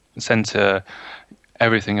center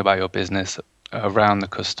everything about your business around the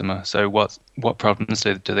customer. So what problems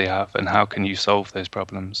do they have, and how can you solve those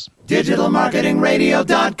problems?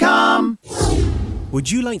 digitalmarketingradio.com. Would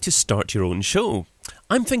you like to start your own show?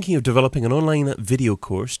 I'm thinking of developing an online video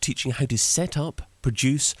course teaching how to set up,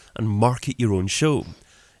 produce and market your own show.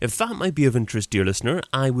 If that might be of interest, dear listener,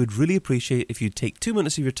 I would really appreciate if you'd take 2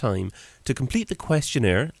 minutes of your time to complete the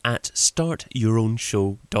questionnaire at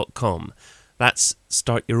startyourownshow.com. That's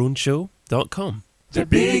startyourownshow.com. The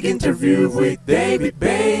Big Interview with David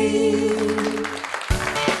Bain.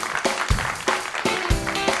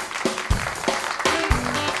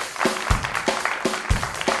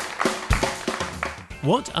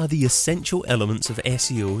 What are the essential elements of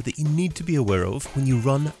SEO that you need to be aware of when you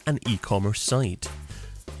run an e-commerce site?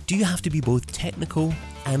 Do you have to be both technical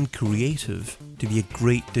and creative to be a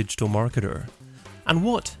great digital marketer? And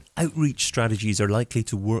what outreach strategies are likely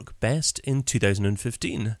to work best in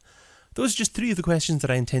 2015? Those are just 3 of the questions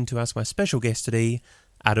that I intend to ask my special guest today,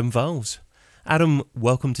 Adam Valls. Adam,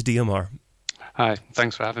 welcome to DMR. Hi,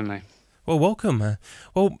 thanks for having me. Well, welcome.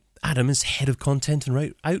 Adam is Head of Content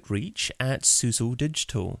and Outreach at Suso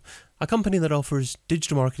Digital, a company that offers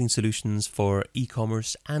digital marketing solutions for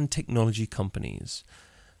e-commerce and technology companies.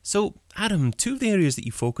 So, Adam, 2 of the areas that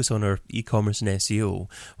you focus on are e-commerce and SEO.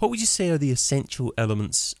 What would you say are the essential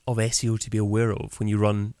elements of SEO to be aware of when you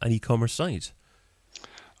run an e-commerce site?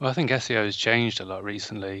 Well, I think SEO has changed a lot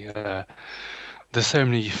recently. There's so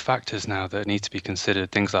many factors now that need to be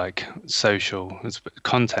considered. Things like social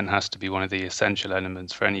content has to be one of the essential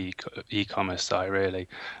elements for any e-commerce site, really.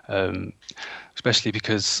 Especially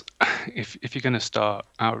because if you're going to start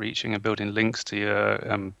outreaching and building links to your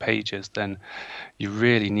pages, then you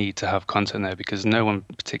really need to have content there, because no one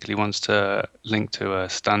particularly wants to link to a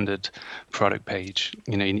standard product page.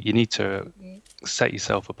 You need to set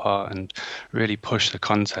yourself apart and really push the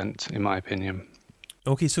content, in my opinion.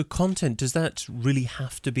 Okay, so content, does that really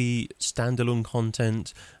have to be standalone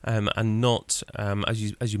content and not, as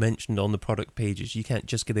you mentioned, on the product pages? You can't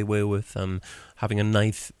just get away with having a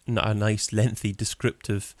nice lengthy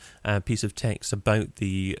descriptive piece of text about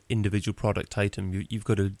the individual product item. You've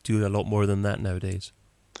got to do a lot more than that nowadays.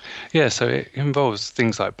 Yeah, so it involves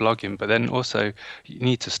things like blogging, but then also you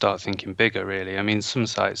need to start thinking bigger, really. I mean, some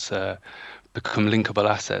sites become linkable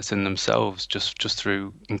assets in themselves just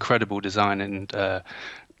through incredible design and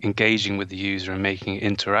engaging with the user and making it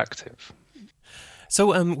interactive.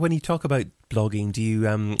 So when you talk about blogging, do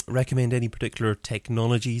you recommend any particular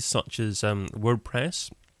technologies such as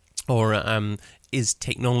WordPress? Or is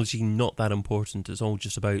technology not that important? It's all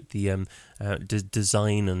just about the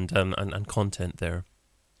design and content there.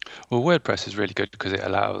 Well, WordPress is really good because it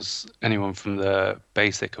allows anyone from the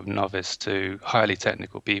basic of novice to highly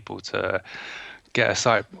technical people to get a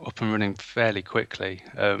site up and running fairly quickly.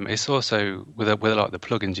 It's also, with a lot of the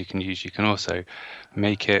plugins you can also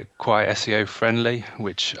make it quite SEO friendly,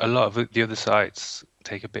 which a lot of the other sites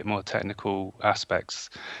take a bit more technical aspects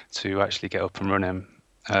to actually get up and running.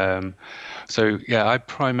 So yeah, I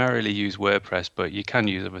primarily use WordPress, but you can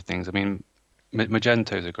use other things. I mean,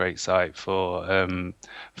 Magento is a great site for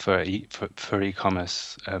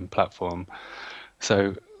e-commerce platform,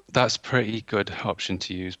 so that's pretty good option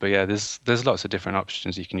to use. But yeah, there's lots of different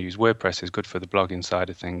options you can use. WordPress is good for the blogging side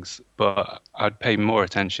of things, but I'd pay more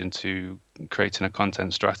attention to creating a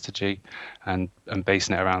content strategy and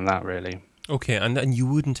basing it around that, really. Okay, and you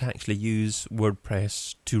wouldn't actually use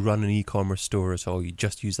WordPress to run an e-commerce store at all. You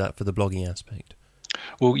just use that for the blogging aspect.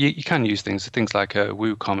 Well, you can use things like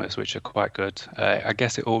WooCommerce, which are quite good. I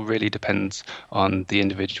guess it all really depends on the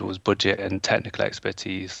individual's budget and technical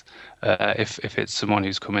expertise. If it's someone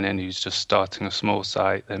who's coming in who's just starting a small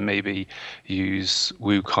site, then maybe use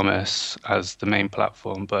WooCommerce as the main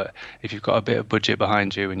platform. But if you've got a bit of budget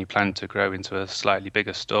behind you and you plan to grow into a slightly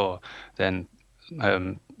bigger store, then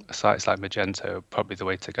sites like Magento are probably the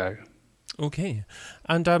way to go. Okay.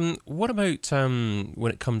 And what about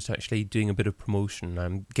when it comes to actually doing a bit of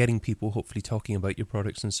promotion, getting people hopefully talking about your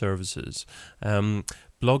products and services?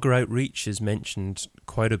 Blogger outreach is mentioned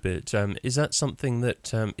quite a bit. Is that something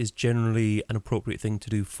that is generally an appropriate thing to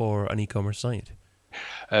do for an e-commerce site?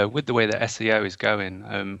 With the way that SEO is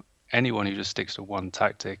going, anyone who just sticks to one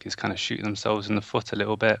tactic is kind of shooting themselves in the foot a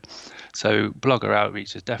little bit. So blogger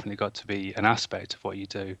outreach has definitely got to be an aspect of what you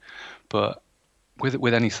do. But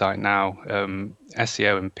with any site now,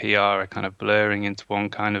 SEO and PR are kind of blurring into one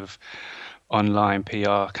kind of online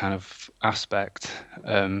PR kind of aspect.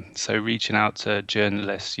 So reaching out to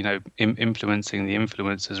journalists, influencing the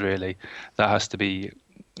influencers, really, that has to be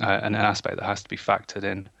an aspect that has to be factored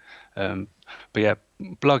in. But yeah,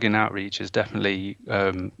 blogging outreach is definitely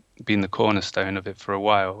been the cornerstone of it for a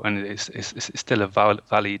while, and it's still a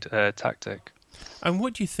valid tactic. And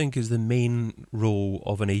what do you think is the main role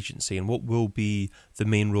of an agency, and what will be the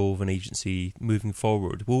main role of an agency moving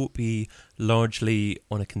forward? Will it be largely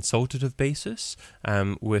on a consultative basis,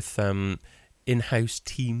 with in-house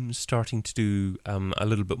teams starting to do a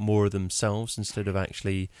little bit more themselves instead of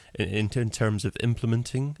actually in terms of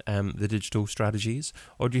implementing the digital strategies?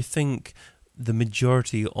 Or do you think the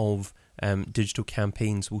majority of digital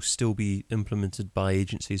campaigns will still be implemented by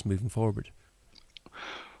agencies moving forward?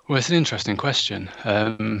 Well, it's an interesting question.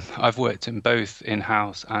 I've worked in both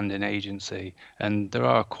in-house and in agency, and there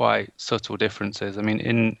are quite subtle differences. I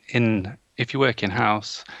mean, if you work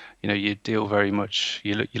in-house, you deal very much.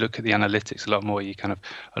 You look at the analytics a lot more.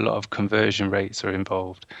 A lot of conversion rates are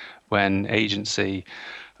involved. When agency,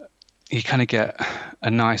 you kind of get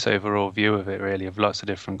a nice overall view of it, really, of lots of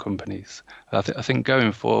different companies. I think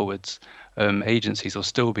going forwards, agencies will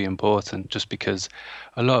still be important, just because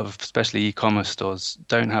a lot of, especially e-commerce stores,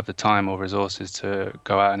 don't have the time or resources to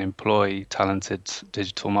go out and employ talented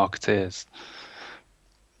digital marketeers.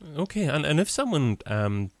 Okay, and if someone,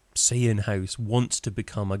 say in-house, wants to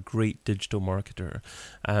become a great digital marketer,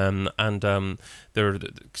 and they're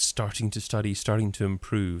starting to study, starting to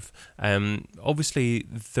improve, obviously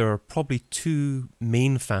there are probably two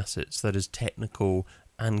main facets, that is technical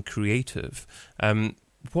and creative.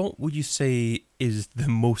 What would you say is the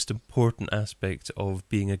most important aspect of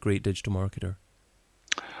being a great digital marketer?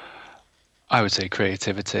 I would say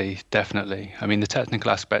creativity, definitely. I mean, the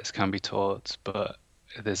technical aspects can be taught, but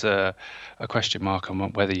there's a question mark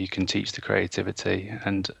on whether you can teach the creativity,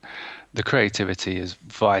 and the creativity is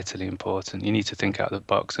vitally important. You need to think out of the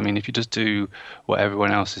box. I mean, if you just do what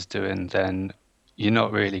everyone else is doing, then you're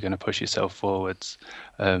not really going to push yourself forwards.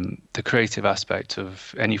 The creative aspect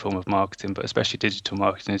of any form of marketing, but especially digital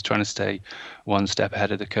marketing, is trying to stay one step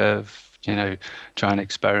ahead of the curve. Try and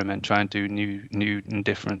experiment, try and do new and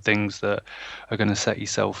different things that are going to set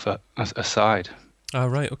yourself aside.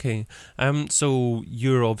 Right, okay. So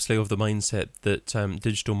you're obviously of the mindset that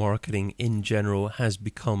digital marketing in general has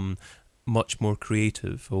become much more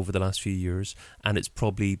creative over the last few years, and it's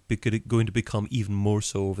probably going to become even more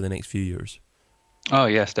so over the next few years. Oh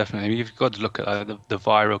yes, definitely. You've got to look at the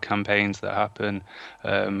viral campaigns that happen.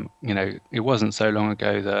 It wasn't so long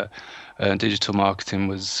ago that digital marketing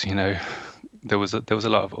was, there was a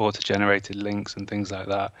lot of auto-generated links and things like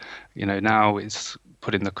that. Now it's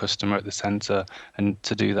putting the customer at the center, and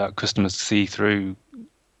to do that, customers see through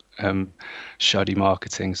shoddy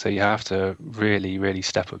marketing. So you have to really, really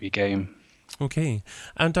step up your game. Okay.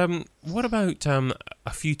 And what about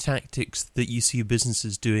a few tactics that you see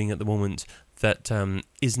businesses doing at the moment that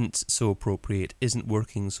isn't so appropriate, isn't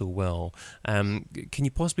working so well? Can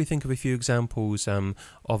you possibly think of a few examples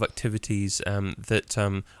of activities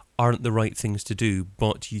that aren't the right things to do,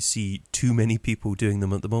 but you see too many people doing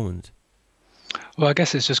them at the moment? Well, I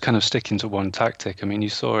guess it's just kind of sticking to one tactic. I mean, you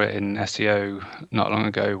saw it in SEO not long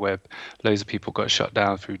ago, where loads of people got shut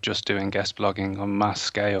down through just doing guest blogging on mass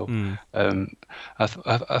scale.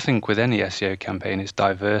 I think with any SEO campaign, it's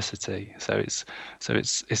diversity. So it's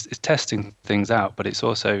testing things out, but it's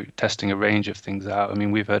also testing a range of things out. I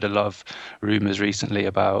mean, we've heard a lot of rumors recently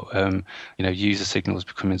about user signals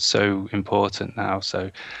becoming so important now.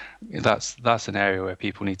 So that's an area where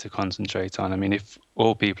people need to concentrate on. I mean, if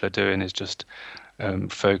all people are doing is just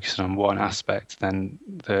focusing on one aspect, then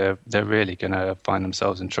they're really going to find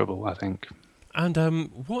themselves in trouble, I think. And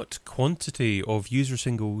what quantity of user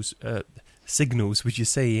signals would you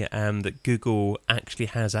say that Google actually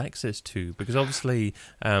has access to? Because obviously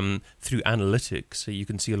through analytics you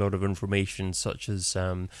can see a lot of information, such as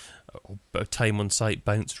time on site,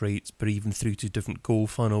 bounce rates, but even through to different goal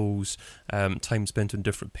funnels, time spent on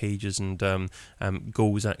different pages, and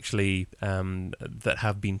goals actually that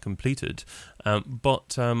have been completed.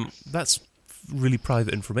 But that's really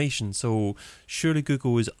private information, so surely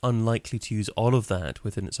Google is unlikely to use all of that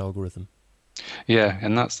within its algorithm. Yeah,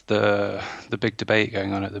 and that's the big debate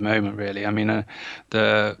going on at the moment, really. I mean,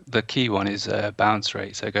 the key one is bounce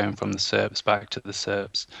rate, so going from the SERPs back to the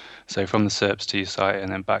SERPs, so from the SERPs to your site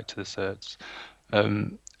and then back to the SERPs.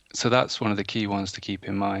 So that's one of the key ones to keep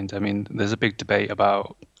in mind. I mean, there's a big debate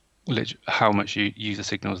about how much user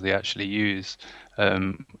signals they actually use.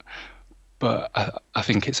 But I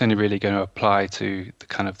think it's only really going to apply to the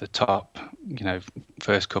kind of the top,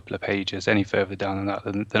 first couple of pages. Any further down than that,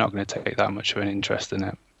 then they're not going to take that much of an interest in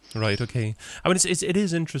it. Right. Okay. I mean, it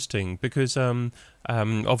is interesting because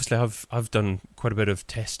obviously I've done quite a bit of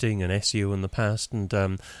testing and SEO in the past, and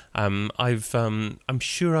I'm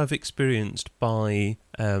sure I've experienced by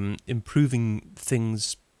improving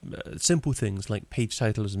things simple things like page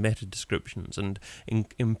titles and meta descriptions, and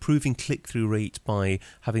improving click-through rate by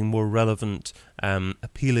having more relevant,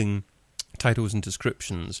 appealing titles and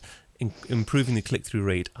descriptions, improving the click-through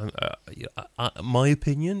rate, my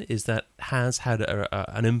opinion is that has had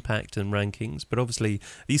an impact in rankings, but obviously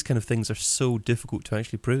these kind of things are so difficult to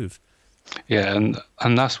actually prove. Yeah,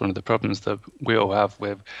 and that's one of the problems that we all have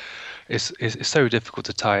with it's so difficult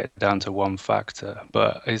to tie it down to one factor.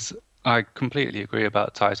 But I completely agree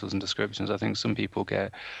about titles and descriptions. I think some people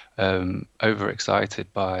get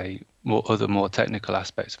overexcited by more technical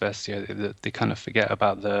aspects of SEO. They kind of forget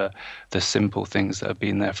about the simple things that have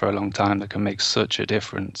been there for a long time that can make such a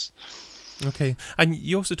difference. Okay, and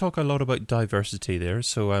you also talk a lot about diversity there,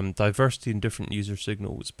 so diversity in different user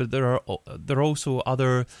signals, but there are also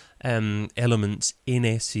other elements in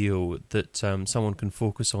SEO that someone can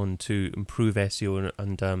focus on to improve SEO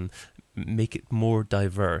and make it more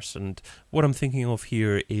diverse. And what I'm thinking of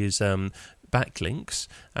here is backlinks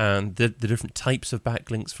and the different types of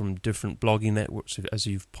backlinks from different blogging networks, as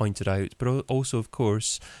you've pointed out, but also, of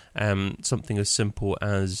course, something as simple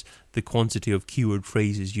as the quantity of keyword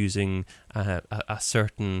phrases using a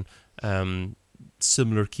certain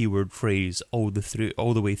similar keyword phrase all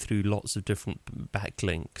the way through lots of different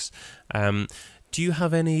backlinks. Do you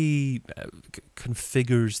have any kind of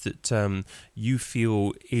figures that you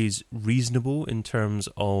feel is reasonable in terms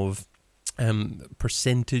of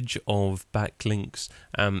percentage of backlinks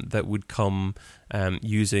that would come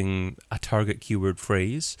using a target keyword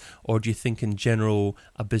phrase? Or do you think in general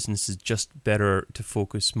a business is just better to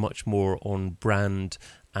focus much more on brand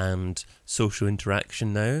and social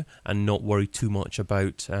interaction now and not worry too much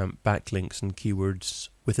about backlinks and keywords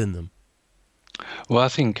within them? Well, I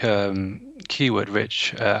think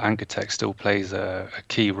keyword-rich anchor text still plays a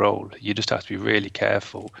key role. You just have to be really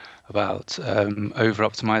careful about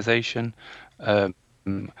over-optimization. I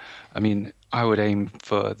mean, I would aim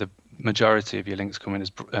for the majority of your links coming as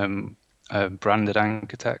branded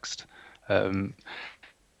anchor text.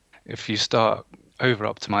 If you start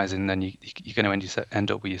over-optimizing, then you're going to end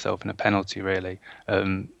up with yourself in a penalty, really.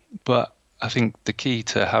 But I think the key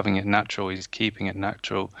to having it natural is keeping it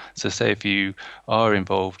natural. So say if you are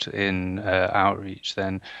involved in outreach,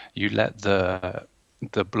 then you let the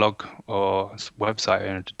blog or website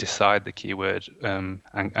owner decide the keyword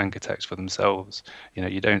anchor text for themselves.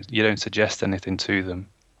 You don't suggest anything to them.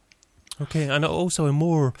 Okay, and also a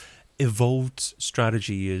more evolved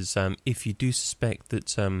strategy is if you do suspect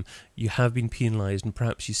that you have been penalised and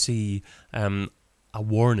perhaps you see a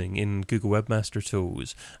warning in Google Webmaster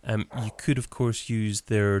Tools, you could of course use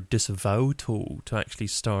their disavow tool to actually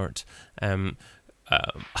start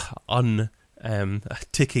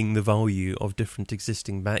ticking the value of different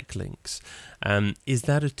existing backlinks. Is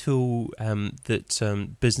that a tool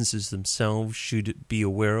that businesses themselves should be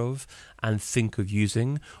aware of and think of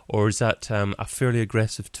using, or is that a fairly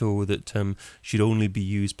aggressive tool that should only be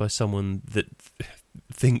used by someone that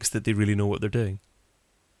thinks that they really know what they're doing?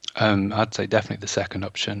 I'd say definitely the second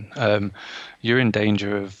option. You're in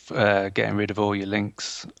danger of getting rid of all your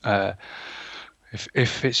links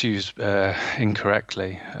if it's used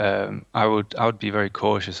incorrectly. I would be very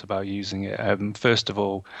cautious about using it. First of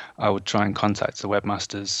all, I would try and contact the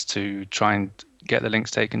webmasters to try and get the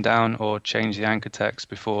links taken down or change the anchor text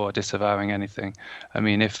before disavowing anything. I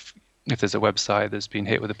mean, if there's a website that's been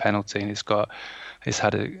hit with a penalty and it's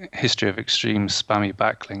had a history of extreme spammy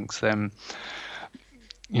backlinks, then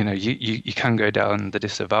you can go down the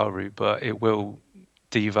disavow route, but it will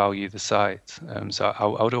devalue the site. So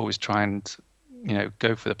I would always try and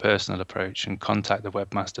go for the personal approach and contact the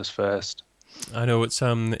webmasters first. I know it's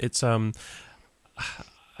a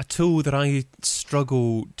tool that I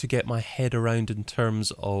struggle to get my head around in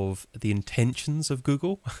terms of the intentions of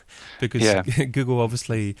Google, because Google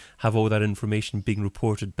obviously have all that information being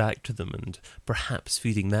reported back to them and perhaps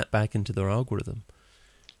feeding that back into their algorithm.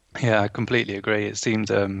 Yeah, I completely agree. It seemed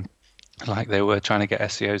like they were trying to get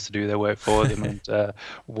SEOs to do their work for them, and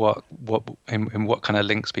what kind of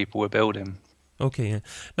links people were building. Okay.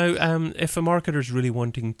 Now, if a marketer's really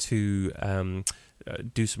wanting to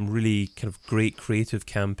do some really kind of great creative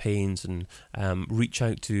campaigns and reach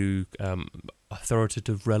out to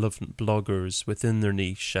authoritative, relevant bloggers within their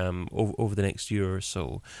niche over the next year or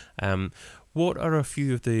so, what are a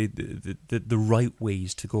few of the right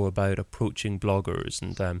ways to go about approaching bloggers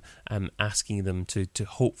and asking them to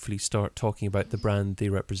hopefully start talking about the brand they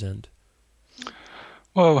represent?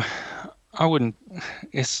 Well, I wouldn't.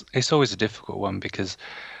 It's always a difficult one because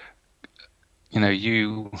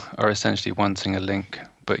you are essentially wanting a link,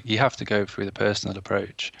 but you have to go through the personal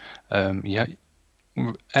approach.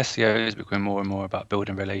 SEO is becoming more and more about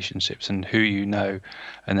building relationships and who you know,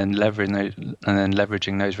 and then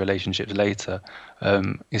leveraging those relationships later.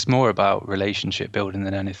 It's more about relationship building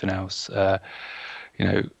than anything else. You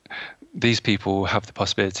know, these people have the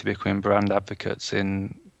possibility of becoming brand advocates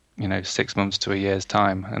in 6 months to a year's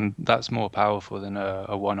time, and that's more powerful than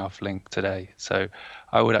a one-off link today. So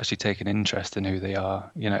I would actually take an interest in who they are,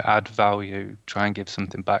 add value, try and give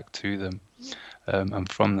something back to them, and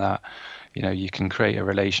from that, you can create a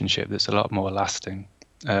relationship that's a lot more lasting.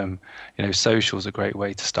 Social is a great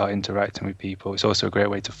way to start interacting with people. It's also a great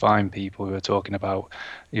way to find people who are talking about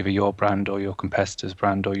either your brand or your competitor's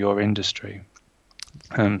brand or your industry.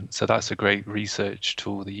 So that's a great research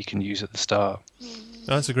tool that you can use at the start.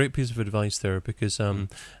 That's a great piece of advice there, because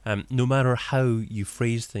no matter how you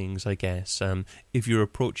phrase things, I guess, if you're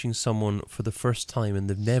approaching someone for the first time and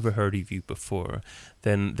they've never heard of you before,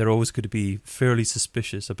 then they're always going to be fairly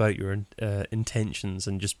suspicious about your intentions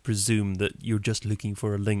and just presume that you're just looking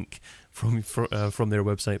for a link from their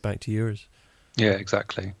website back to yours. Yeah,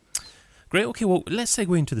 exactly. Great. Okay, well, let's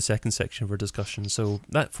segue into the second section of our discussion. So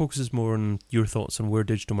that focuses more on your thoughts on where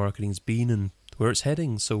digital marketing's been and where it's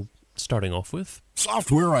heading. So starting off with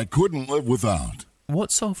software I couldn't live without.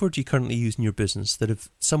 What software do you currently use in your business that if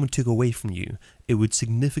someone took away from you, it would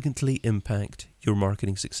significantly impact your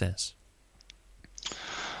marketing success?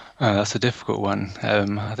 That's a difficult one.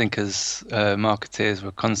 I think as marketeers,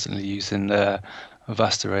 we're constantly using a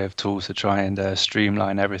vast array of tools to try and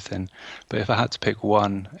streamline everything. But if I had to pick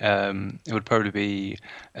one, it would probably be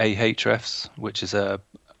Ahrefs, which is a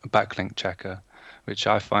backlink checker, which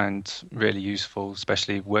I find really useful,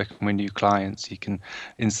 especially working with new clients. You can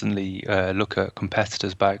instantly look at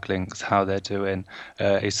competitors' backlinks, how they're doing.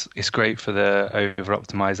 It's great for the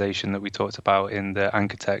over-optimization that we talked about in the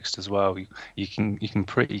anchor text as well. You can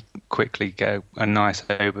pretty quickly get a nice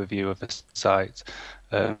overview of a site.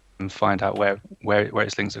 And find out where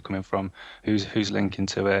its links are coming from, who's linking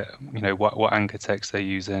to it, what anchor text they're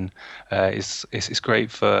using. It's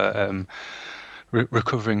great for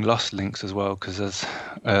recovering lost links as well, because there's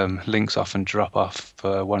links often drop off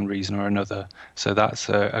for one reason or another. So that's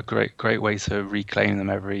a great way to reclaim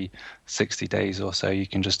them every 60 days or so. You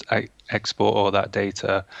can just export all that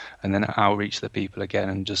data and then outreach the people again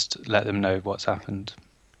and just let them know what's happened.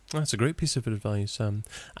 That's a great piece of advice. And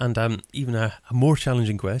even a more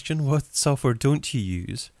challenging question, what software don't you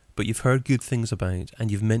use, but you've heard good things about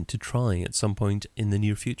and you've meant to try at some point in the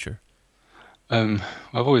near future? I've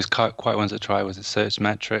always quite wanted to try was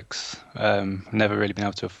Searchmetrics. Never really been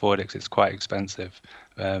able to afford it because it's quite expensive.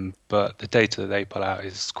 But the data that they pull out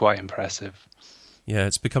is quite impressive. Yeah,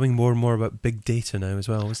 it's becoming more and more about big data now as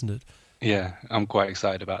well, isn't it? Yeah, I'm quite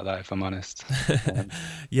excited about that, if I'm honest.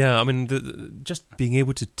 Yeah, I mean, just being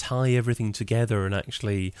able to tie everything together and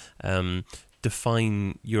actually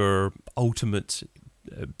define your ultimate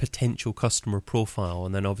potential customer profile,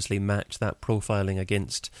 and then obviously match that profiling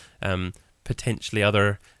against potentially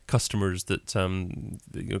other customers that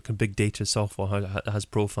big data software has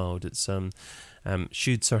profiled. It's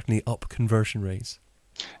should certainly up conversion rates.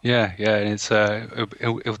 Yeah, and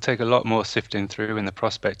it'll take a lot more sifting through in the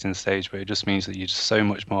prospecting stage, but it just means that you're just so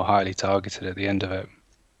much more highly targeted at the end of it.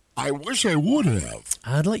 I wish I would have.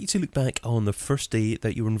 I'd like you to look back on the first day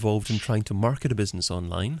that you were involved in trying to market a business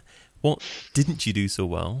online. What didn't you do so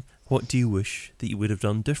well? What do you wish that you would have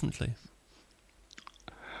done differently?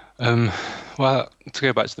 Well, to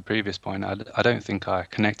go back to the previous point, I don't think I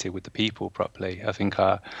connected with the people properly. I think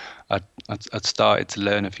I'd started to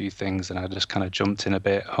learn a few things and I just kind of jumped in a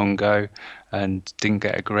bit, hung go, and didn't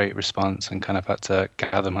get a great response and kind of had to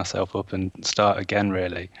gather myself up and start again,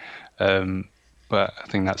 really. But I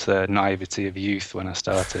think that's the naivety of youth when I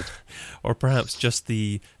started. Or perhaps just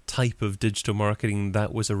the type of digital marketing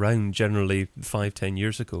that was around generally 5-10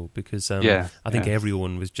 years ago, because I think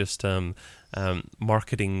everyone was just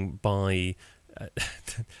marketing by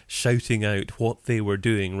shouting out what they were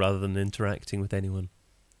doing rather than interacting with anyone.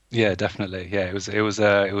 Yeah, definitely. Yeah,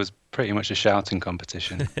 it was pretty much a shouting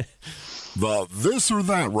competition. The this or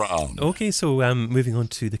that round. Okay, so moving on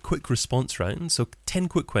to the quick response round. So 10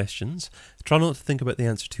 quick questions. Try not to think about the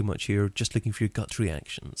answer too much here, just looking for your gut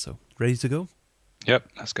reaction. So, ready to go? Yep,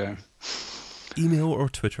 let's go. Email or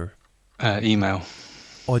Twitter? Email.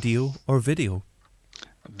 Audio or video?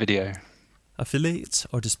 Video. Affiliates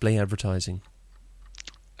or display advertising?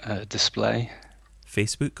 Display.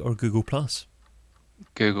 Facebook or Google+?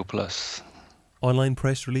 Google+. Online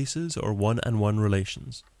press releases or one-on-one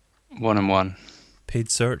relations? One-on-one. Paid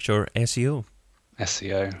search or SEO?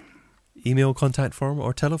 SEO. Email contact form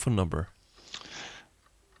or telephone number?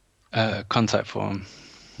 Contact form.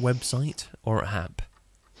 Website or app?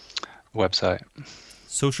 Website.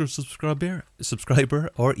 Social subscriber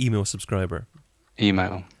or email subscriber?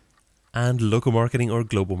 Email. And local marketing or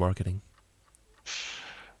global marketing?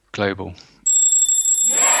 Global.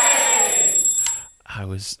 I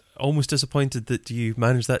was almost disappointed that you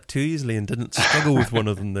managed that too easily and didn't struggle with one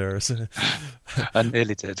of them there. So I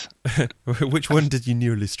nearly did. Which one did you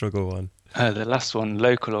nearly struggle on? The last one,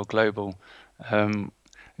 local or global. I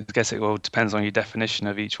guess it all depends on your definition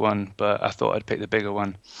of each one, but I thought I'd pick the bigger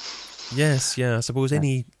one. Yes, yeah. I suppose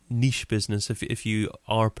any niche business, if you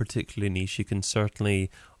are particularly niche, you can certainly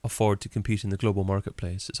afford to compete in the global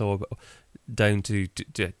marketplace. It's all down to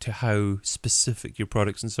how specific your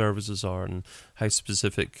products and services are and how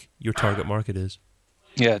specific your target market is.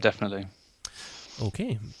 Yeah, definitely.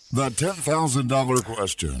 Okay. The $10,000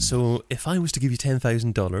 question. So if I was to give you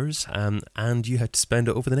 $10,000 and you had to spend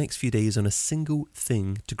it over the next few days on a single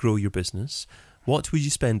thing to grow your business, what would you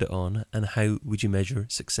spend it on and how would you measure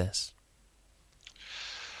success?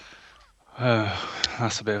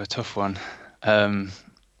 That's a bit of a tough one. Well,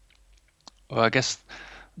 I guess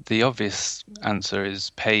the obvious answer is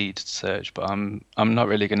paid search, but I'm not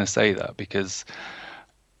really going to say that because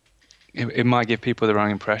it might give people the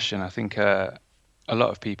wrong impression. I think a lot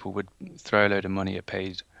of people would throw a load of money at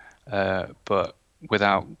paid, but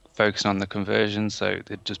without focusing on the conversion, so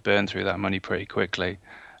they'd just burn through that money pretty quickly.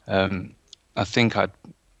 I think I'd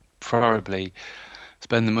probably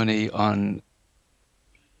spend the money on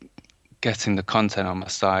getting the content on my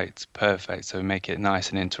site perfect, so make it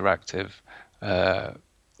nice and interactive,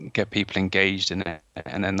 get people engaged in it,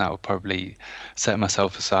 and then that would probably set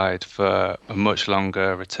myself aside for a much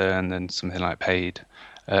longer return than something like paid.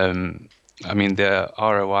 I mean, the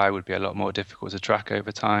ROI would be a lot more difficult to track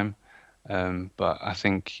over time, but I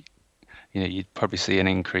think you'd probably see an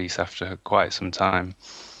increase after quite some time.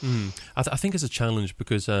 I think it's a challenge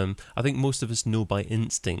because I think most of us know by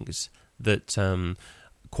instinct that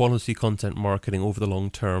quality content marketing over the long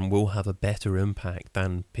term will have a better impact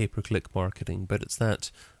than pay-per-click marketing, but it's that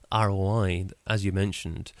ROI, as you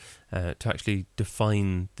mentioned, to actually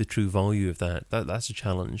define the true value of that's a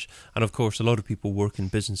challenge. And of course, a lot of people work in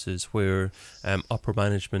businesses where upper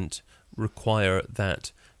management require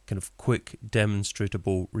that kind of quick,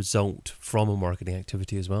 demonstrable result from a marketing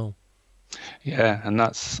activity as well. Yeah, and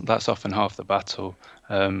that's often half the battle,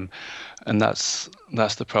 and that's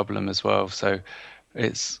the problem as well. So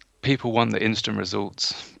it's people want the instant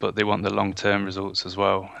results, but they want the long-term results as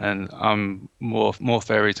well. And I'm more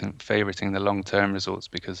favoriting the long-term results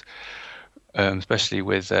because, especially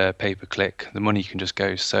with pay-per-click, the money can just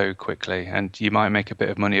go so quickly, and you might make a bit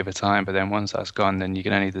of money over time, but then once that's gone, then you're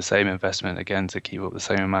going to need the same investment again to keep up the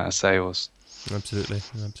same amount of sales. Absolutely.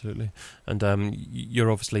 And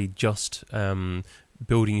you're obviously just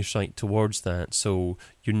building your site towards that, so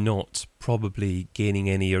you're not probably gaining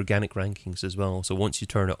any organic rankings as well. So once you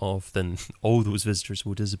turn it off, then all those visitors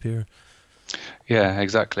will disappear. Yeah,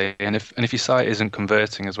 exactly. And if your site isn't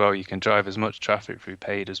converting as well, you can drive as much traffic through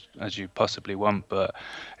paid as you possibly want, but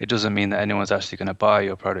it doesn't mean that anyone's actually going to buy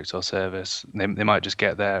your product or service. They might just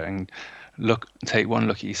get there and take one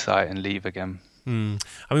look at your site and leave again. I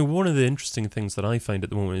mean, one of the interesting things that I find at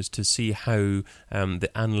the moment is to see how the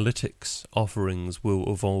analytics offerings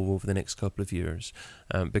will evolve over the next couple of years.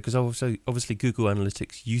 Because obviously Google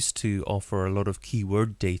Analytics used to offer a lot of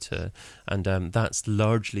keyword data, and that's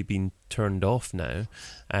largely been turned off now.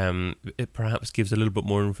 It perhaps gives a little bit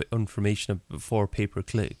more information for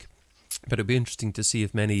pay-per-click. But it'd be interesting to see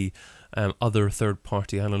if many other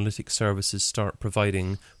third-party analytics services start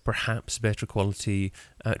providing perhaps better quality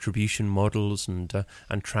attribution models and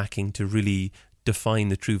tracking to really define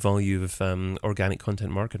the true value of organic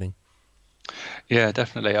content marketing. Yeah,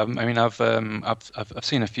 definitely. I mean, I've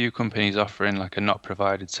seen a few companies offering like a not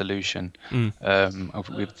provided solution.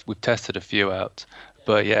 We've tested a few out.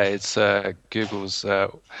 But yeah, it's Google's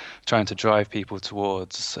trying to drive people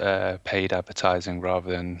towards paid advertising rather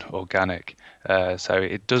than organic. So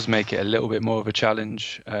it does make it a little bit more of a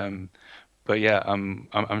challenge. But yeah,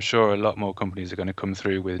 I'm sure a lot more companies are going to come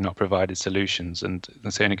through with not provided solutions, and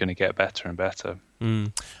it's only going to get better and better.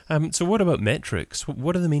 So what about metrics?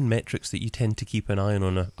 What are the main metrics that you tend to keep an eye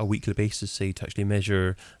on a weekly basis, say, to actually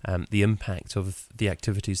measure the impact of the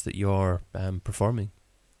activities that you are performing?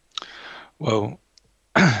 Well,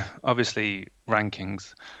 obviously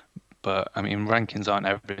rankings, but I mean rankings aren't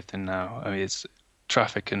everything now. I mean, it's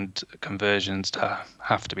traffic and conversions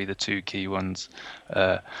have to be the two key ones.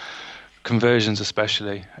 Conversions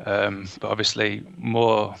especially, but obviously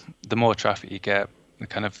the more traffic you get,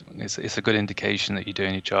 it's a good indication that you're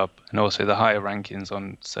doing your job, and also the higher rankings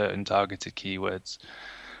on certain targeted keywords.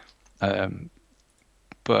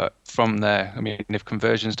 But from there, I mean, if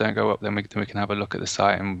conversions don't go up, then we can have a look at the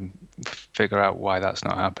site and figure out why that's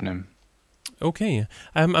not happening. Okay.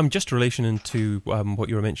 Just in relation to what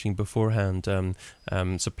you were mentioning beforehand,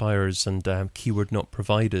 suppliers and keyword not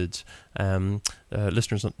provided.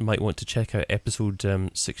 Listeners might want to check out episode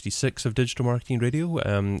 66 of Digital Marketing Radio,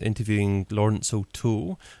 interviewing Lawrence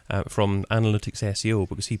O'Toole from Analytics SEO,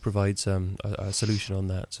 because he provides a solution on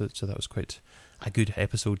that. So that was quite a good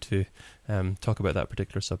episode to talk about that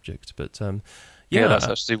particular subject. But yeah, that's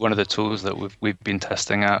actually one of the tools that we've been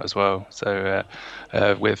testing out as well. So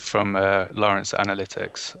from Lawrence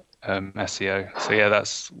Analytics SEO. So yeah,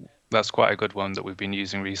 that's quite a good one that we've been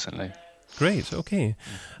using recently. Great. Okay.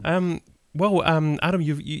 Well, Adam,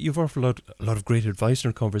 you've offered a lot of great advice in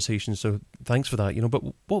our conversation, so thanks for that.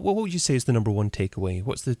 But what would you say is the number one takeaway?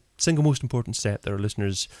 What's the single most important step that our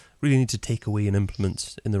listeners really need to take away and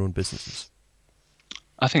implement in their own businesses?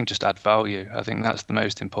 I think just add value. I think that's the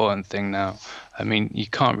most important thing now. I mean, you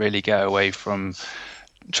can't really get away from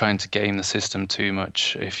trying to game the system too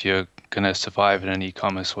much if you're going to survive in an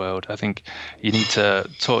e-commerce world. I think you need to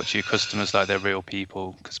talk to your customers like they're real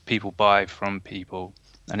people, because people buy from people,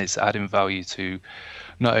 and it's adding value to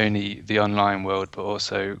not only the online world, but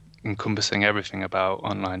also encompassing everything about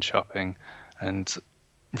online shopping and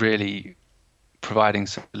really providing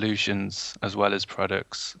solutions as well as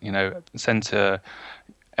products, center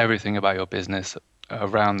everything about your business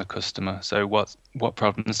around the customer. So what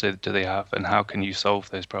problems do they have, and how can you solve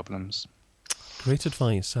those problems? Great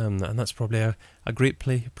advice, and that's probably a great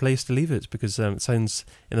place to leave it, because it sounds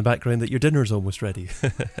in the background that your dinner's almost ready.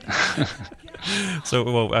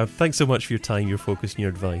 So, thanks so much for your time, your focus, and your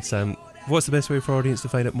advice. What's the best way for our audience to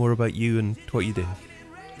find out more about you and what you do?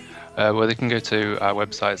 Well, they can go to our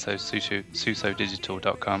website, so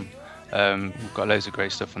susodigital.com. We've got loads of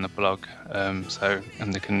great stuff on the blog, and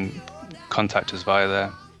they can contact us via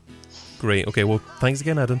there. Great. Okay, well, thanks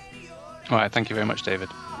again, Adam. All right, thank you very much, David.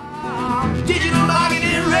 Digital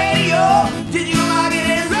Marketing Radio, Digital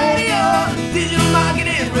Marketing Radio, Digital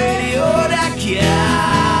Marketing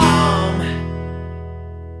Radio.com.